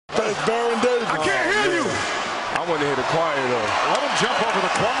Yes, Baron Davis. I can't hear you. I want to hear the choir, though. Let him jump over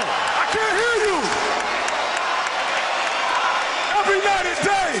the choir. I can't hear you. Every night and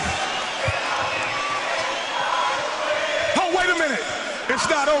day. Oh, wait a minute. It's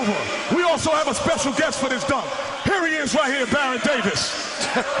not over. We also have a special guest for this dunk. Here he is right here, Baron Davis.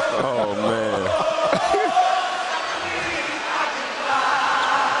 Oh, man.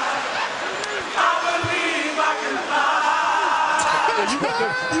 You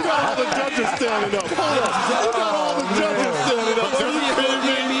got all the judges standing up. Hold up. You got all the judges standing up. Are you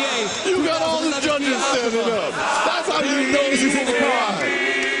kidding me? You got all the judges standing up. That's how you know you cry.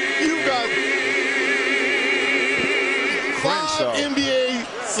 You got 5 NBA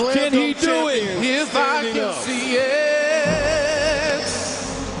slam Can he dunk do it? champions If I standing can up. see it,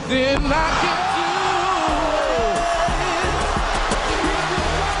 then I can do it.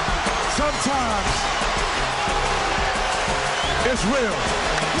 Sometimes it's real.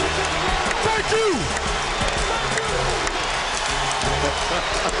 Thank you.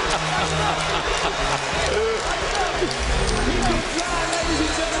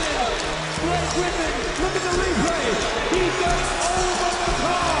 Griffin, look at the replay. He goes over the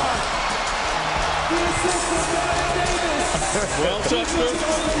car. The assist from Baron Davis. Well, Chester.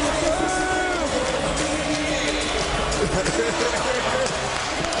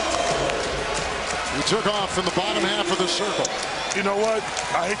 He took off from the bottom half of the circle. You know what?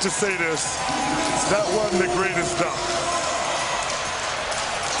 I hate to say this. That wasn't the greatest dunk.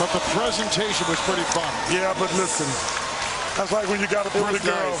 But the presentation was pretty fun. Yeah, but listen. That's like when you got a pretty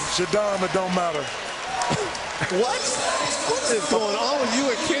girl. Nice. She dumb, it don't matter. What? What is going on with you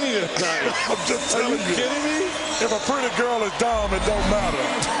and Kenny tonight? I'm just Are telling you you. kidding me? If a pretty girl is dumb, it don't matter.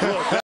 Look,